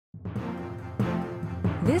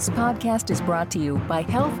This podcast is brought to you by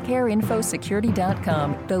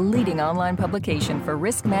HealthcareInfoSecurity.com, the leading online publication for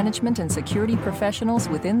risk management and security professionals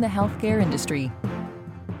within the healthcare industry.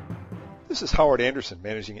 This is Howard Anderson,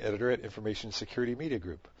 Managing Editor at Information Security Media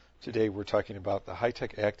Group. Today we're talking about the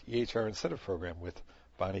HITECH Act EHR Incentive Program with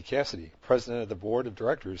Bonnie Cassidy, President of the Board of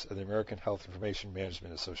Directors of the American Health Information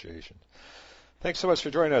Management Association. Thanks so much for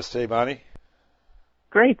joining us today, Bonnie.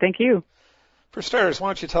 Great, thank you. For starters, why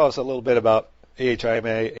don't you tell us a little bit about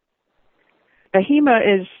AHIMA?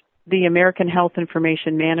 AHIMA is the American Health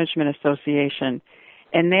Information Management Association,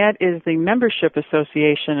 and that is the membership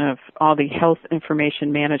association of all the health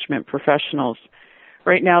information management professionals.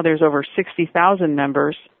 Right now there's over 60,000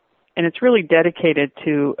 members, and it's really dedicated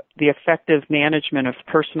to the effective management of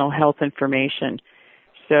personal health information.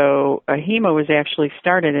 So AHIMA was actually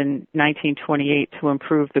started in 1928 to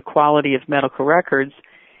improve the quality of medical records,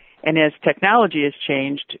 and as technology has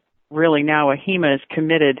changed, really now AHIMA is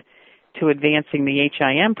committed to advancing the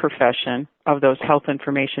HIM profession of those health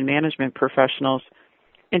information management professionals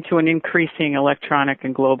into an increasing electronic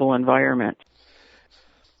and global environment.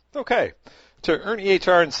 Okay. To earn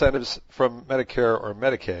EHR incentives from Medicare or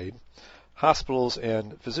Medicaid, hospitals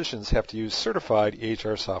and physicians have to use certified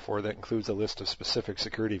EHR software that includes a list of specific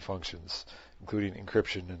security functions, including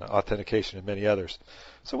encryption and authentication and many others.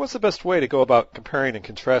 So what's the best way to go about comparing and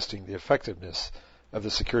contrasting the effectiveness of the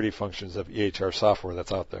security functions of EHR software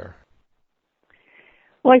that's out there?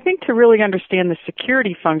 Well, I think to really understand the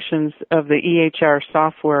security functions of the EHR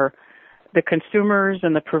software, the consumers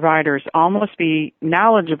and the providers all must be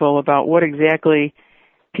knowledgeable about what exactly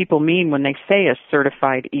people mean when they say a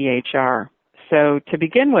certified EHR. So to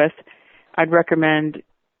begin with, I'd recommend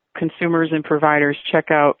consumers and providers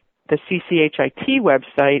check out the CCHIT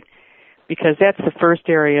website, because that's the first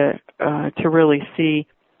area to really see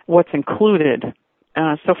what's included.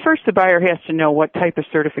 So first, the buyer has to know what type of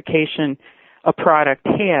certification a product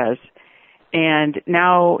has. And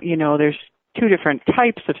now, there's two different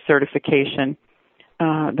types of certification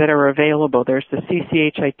that are available. There's the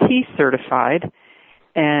CCHIT certified,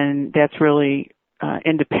 and that's really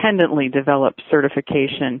independently developed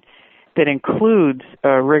certification that includes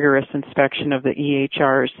a rigorous inspection of the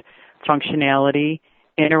EHR's functionality,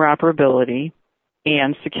 interoperability,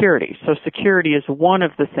 and security. So security is one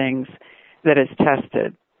of the things that is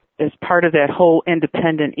tested. As part of that whole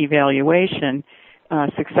independent evaluation,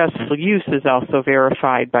 successful use is also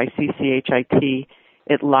verified by CCHIT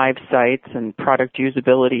at live sites, and product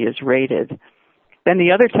usability is rated. Then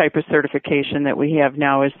the other type of certification that we have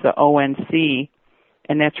now is the ONC,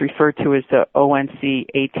 and that's referred to as the ONC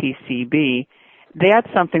ATCB.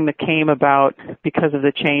 That's something that came about because of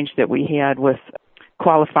the change that we had with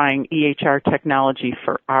qualifying EHR technology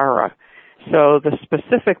for ARA. So the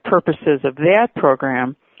specific purposes of that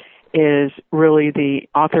program is really the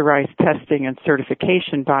authorized testing and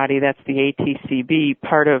certification body. That's the ATCB,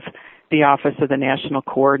 part of the Office of the National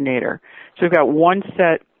Coordinator. So we've got one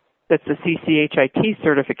set that's the CCHIT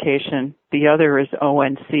certification. The other is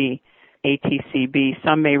ONC ATCB.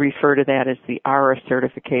 Some may refer to that as the ARA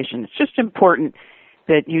certification. It's just important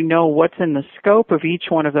that you know what's in the scope of each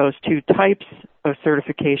one of those two types of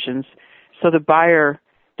certifications, so the buyer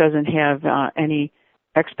doesn't have any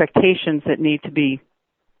expectations that need to be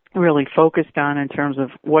really focused on in terms of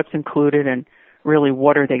what's included and really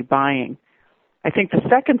what are they buying. I think the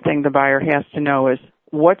second thing the buyer has to know is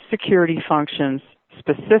what security functions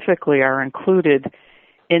specifically are included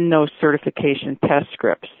in those certification test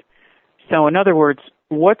scripts. So in other words,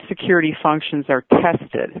 what security functions are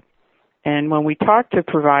tested? And when we talk to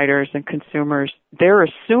providers and consumers, they're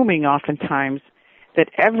assuming oftentimes that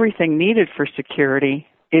everything needed for security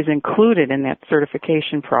is included in that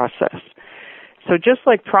certification process. So just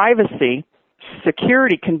like privacy,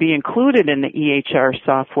 security can be included in the EHR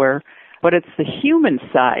software, but it's the human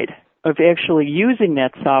side of actually using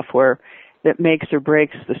that software that makes or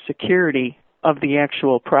breaks the security of the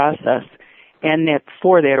actual process and that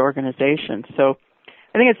for that organization. So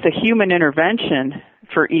I think it's the human intervention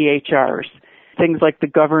for EHRs, things like the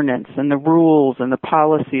governance and the rules and the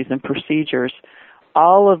policies and procedures,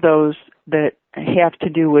 all of those that have to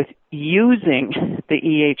do with using the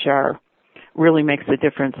EHR really makes a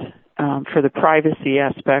difference for the privacy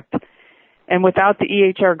aspect. And without the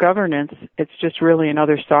EHR governance, it's just really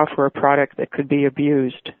another software product that could be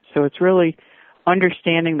abused. So it's really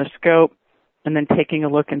understanding the scope and then taking a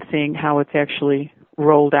look and seeing how it's actually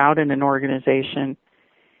rolled out in an organization.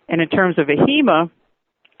 And in terms of AHIMA,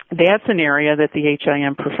 that's an area that the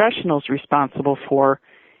HIM professional is responsible for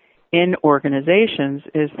in organizations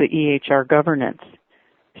is the EHR governance.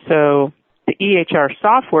 So the EHR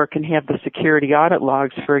software can have the security audit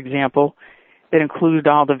logs, for example, that include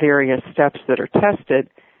all the various steps that are tested.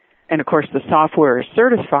 And of course, the software is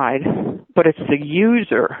certified, but it's the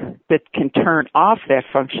user that can turn off that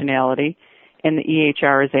functionality, and the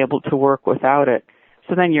EHR is able to work without it.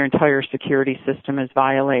 So then your entire security system is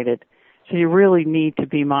violated. So you really need to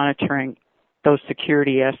be monitoring those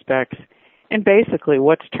security aspects and basically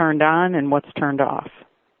what's turned on and what's turned off.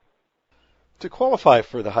 To qualify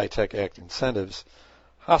for the HITECH Act incentives,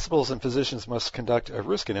 hospitals and physicians must conduct a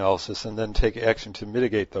risk analysis and then take action to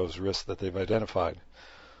mitigate those risks that they've identified.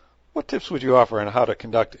 What tips would you offer on how to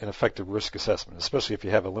conduct an effective risk assessment, especially if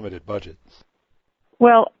you have a limited budget?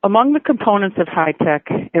 Well, among the components of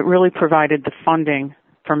HITECH, it really provided the funding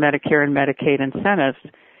for Medicare and Medicaid incentives,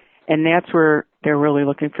 and that's where they're really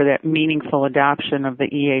looking for that meaningful adoption of the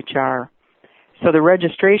EHR. So the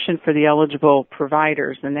registration for the eligible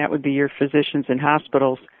providers, and that would be your physicians and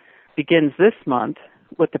hospitals, begins this month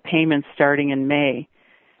with the payments starting in May.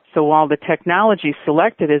 So while the technology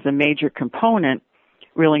selected is a major component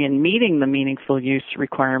really in meeting the meaningful use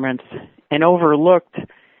requirements, an overlooked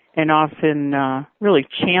and often really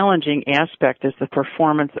challenging aspect is the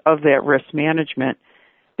performance of that risk management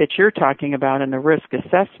that you're talking about in the risk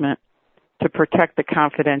assessment to protect the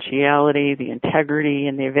confidentiality, the integrity,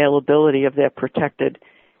 and the availability of that protected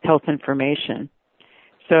health information.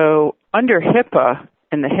 So under HIPAA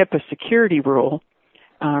and the HIPAA security rule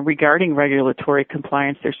regarding regulatory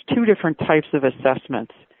compliance, there's two different types of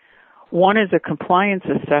assessments. One is a compliance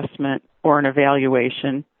assessment or an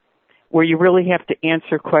evaluation where you really have to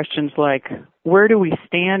answer questions like, where do we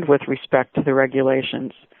stand with respect to the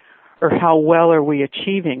regulations? Or how well are we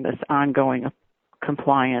achieving this ongoing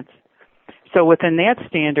compliance? So within that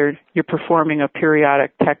standard, you're performing a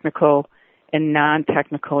periodic technical and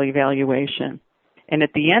non-technical evaluation. And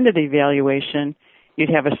at the end of the evaluation, you'd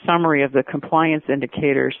have a summary of the compliance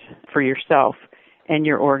indicators for yourself and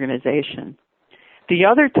your organization. The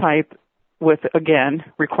other type, with, again,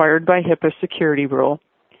 required by HIPAA security rule,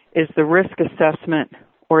 is the risk assessment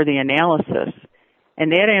or the analysis.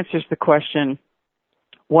 And that answers the question,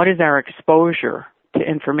 what is our exposure to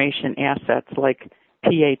information assets like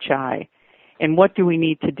PHI? And what do we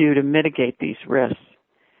need to do to mitigate these risks?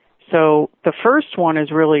 So the first one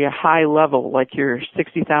is really a high level, like you're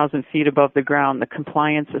 60,000 feet above the ground, the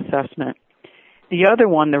compliance assessment. The other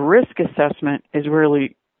one, the risk assessment, is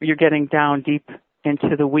really you're getting down deep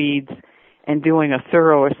into the weeds and doing a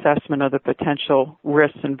thorough assessment of the potential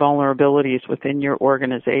risks and vulnerabilities within your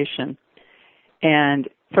organization. And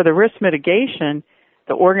for the risk mitigation,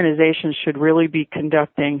 the organization should really be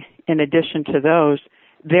conducting, in addition to those,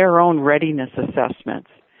 their own readiness assessments.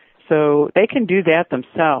 So they can do that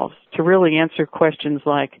themselves to really answer questions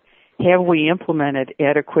like, have we implemented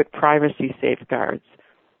adequate privacy safeguards?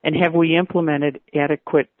 And have we implemented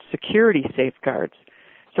adequate security safeguards?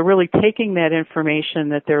 So really taking that information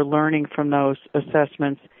that they're learning from those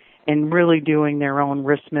assessments and really doing their own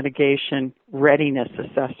risk mitigation readiness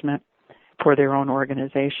assessment for their own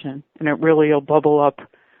organization. And it really will bubble up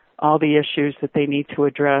all the issues that they need to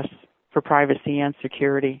address for privacy and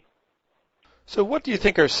security. So what do you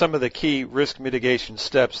think are some of the key risk mitigation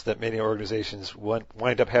steps that many organizations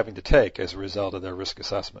wind up having to take as a result of their risk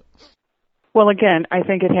assessment? Well, again, I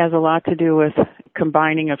think it has a lot to do with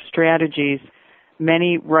combining of strategies.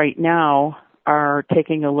 Many right now are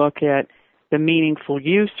taking a look at the meaningful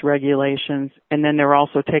use regulations, and then they're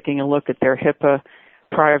also taking a look at their HIPAA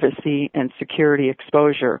privacy and security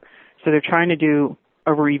exposure. So they're trying to do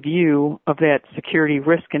a review of that security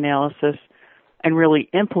risk analysis and really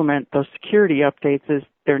implement those security updates as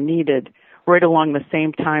they're needed. Right along the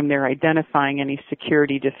same time, they're identifying any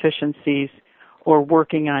security deficiencies or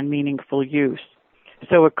working on meaningful use.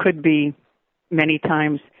 So it could be many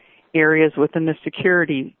times areas within the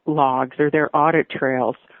security logs or their audit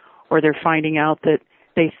trails, or they're finding out that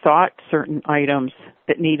they thought certain items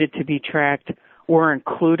that needed to be tracked were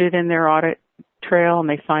included in their audit trail, and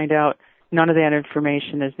they find out none of that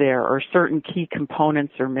information is there, or certain key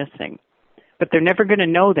components are missing. But they're never going to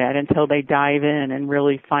know that until they dive in and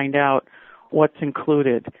really find out what's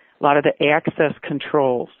included. A lot of the access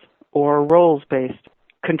controls or roles-based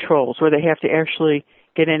controls where they have to actually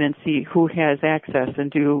get in and see who has access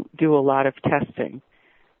and do a lot of testing.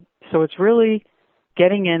 So it's really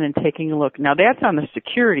getting in and taking a look. Now that's on the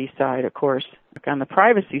security side, of course. On the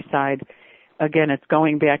privacy side, again, it's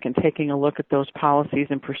going back and taking a look at those policies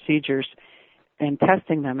and procedures and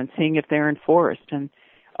testing them and seeing if they're enforced, and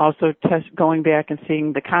also going back and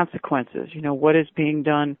seeing the consequences. You know, what is being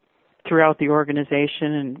done throughout the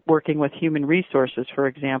organization and working with human resources, for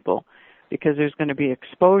example, because there's going to be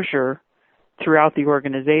exposure throughout the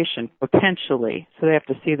organization, potentially. So they have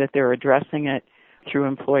to see that they're addressing it, through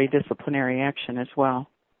employee disciplinary action as well.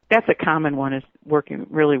 That's a common one, is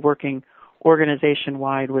working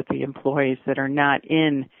organization-wide with the employees that are not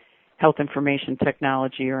in health information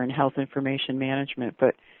technology or in health information management,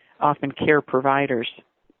 but often care providers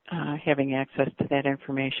having access to that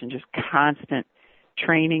information, just constant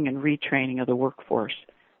training and retraining of the workforce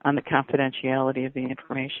on the confidentiality of the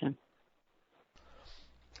information.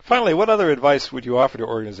 Finally, what other advice would you offer to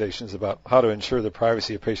organizations about how to ensure the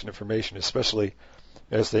privacy of patient information, especially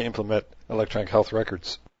as they implement electronic health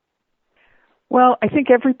records? Well, I think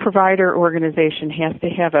every provider organization has to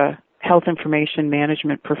have a health information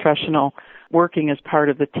management professional working as part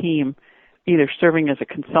of the team, either serving as a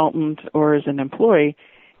consultant or as an employee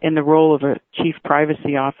in the role of a chief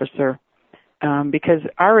privacy officer, because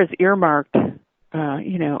ours is earmarked,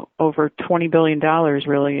 over $20 billion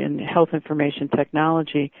really in health information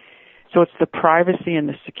technology. So it's the privacy and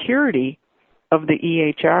the security of the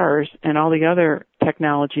EHRs and all the other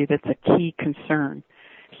technology that's a key concern.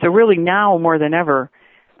 So really now more than ever,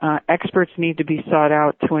 experts need to be sought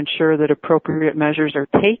out to ensure that appropriate measures are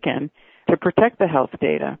taken to protect the health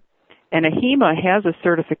data. And AHIMA has a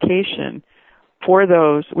certification for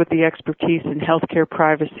those with the expertise in healthcare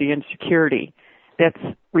privacy and security. That's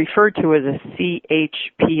referred to as a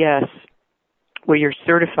CHPS, where you're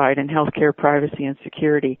certified in healthcare privacy and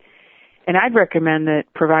security. And I'd recommend that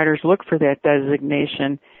providers look for that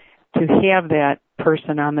designation to have that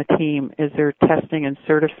person on the team as they're testing and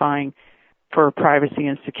certifying for privacy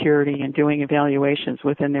and security and doing evaluations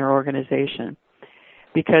within their organization.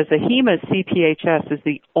 Because AHIMA's CPHS is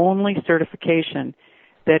the only certification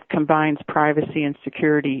that combines privacy and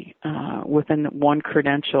security within one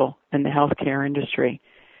credential in the healthcare industry.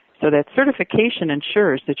 So that certification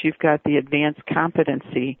ensures that you've got the advanced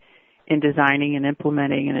competency in designing and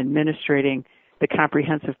implementing and administrating the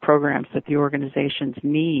comprehensive programs that the organizations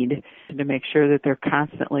need to make sure that they're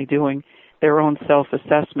constantly doing their own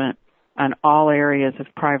self-assessment on all areas of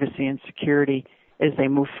privacy and security as they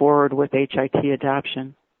move forward with HIT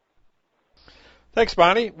adoption. Thanks,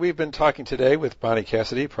 Bonnie. We've been talking today with Bonnie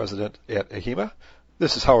Cassidy, president at AHIMA.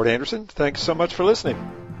 This is Howard Anderson. Thanks so much for listening.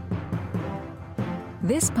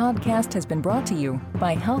 This podcast has been brought to you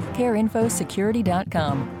by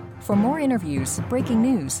healthcareinfosecurity.com. For more interviews, breaking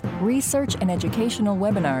news, research, and educational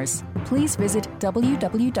webinars, please visit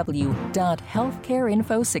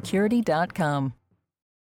www.healthcareinfosecurity.com.